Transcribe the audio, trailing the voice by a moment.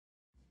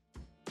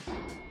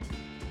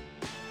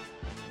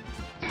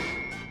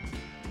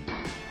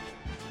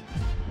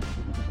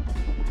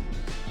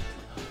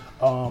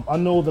I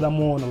know that I'm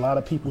on a lot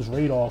of people's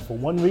radar for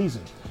one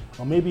reason,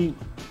 or maybe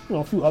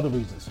a few other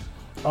reasons.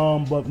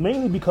 But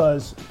mainly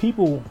because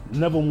people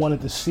never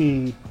wanted to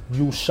see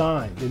you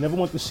shine. They never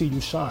wanted to see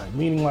you shine.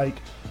 Meaning like,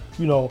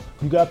 you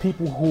got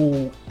people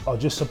who are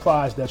just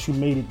surprised that you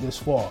made it this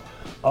far.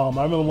 I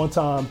remember one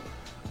time,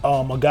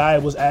 a guy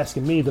was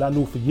asking me that I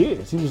knew for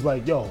years. He was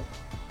like, "Yo,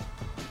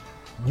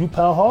 you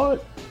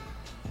PoundHard?"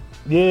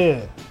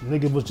 Yeah,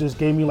 nigga was just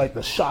gave me like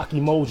the shock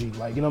emoji,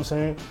 like, you know what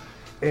I'm saying?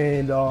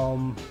 And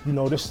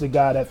this is the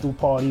guy that threw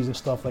parties and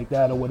stuff like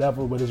that or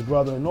whatever with his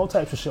brother and all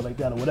types of shit like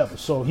that or whatever.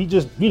 So he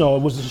just, it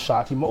was just a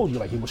shock emoji,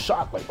 like he was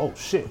shocked, like, oh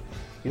shit, you know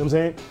what I'm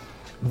saying?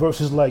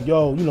 Versus like,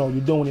 yo,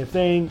 you're doing your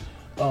thing,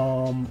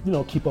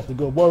 keep up the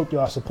good work,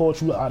 yo, I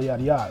support you, yada,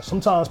 yada, yada.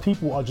 Sometimes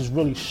people are just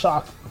really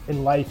shocked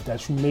in life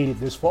that you made it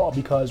this far,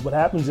 because what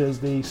happens is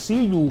they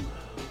see you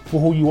for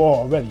who you are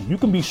already. You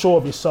can be sure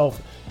of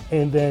yourself,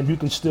 and then you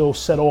can still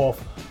set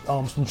off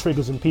some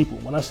triggers in people.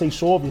 When I say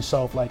sure of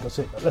yourself, like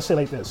let's say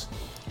like this,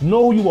 you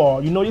know who you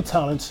are, you know your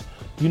talents,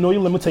 you know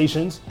your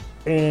limitations,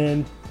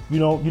 and you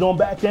don't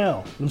back down. You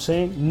know what I'm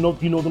saying?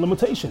 You know the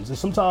limitations. And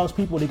sometimes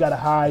people, they gotta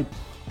hide,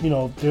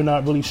 they're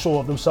not really sure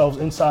of themselves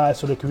inside,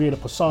 so they create a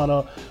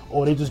persona,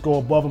 or they just go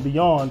above and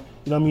beyond,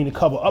 to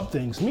cover up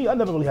things. Me, I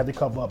never really had to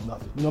cover up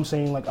nothing. You know what I'm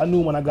saying? Like, I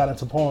knew when I got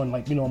into porn,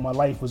 like, my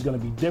life was gonna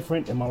be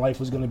different and my life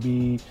was gonna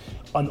be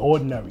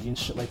unordinary and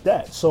shit like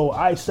that. So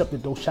I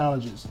accepted those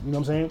challenges, you know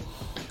what I'm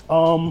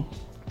saying?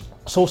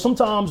 So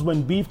sometimes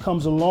when beef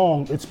comes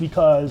along, it's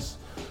because,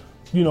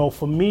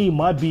 for me,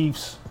 my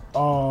beefs,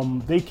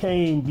 they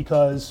came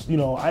because,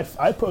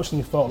 I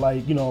personally felt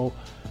like,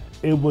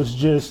 it was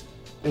just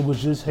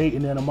hate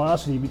and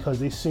animosity because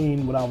they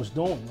seen what I was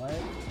doing, right?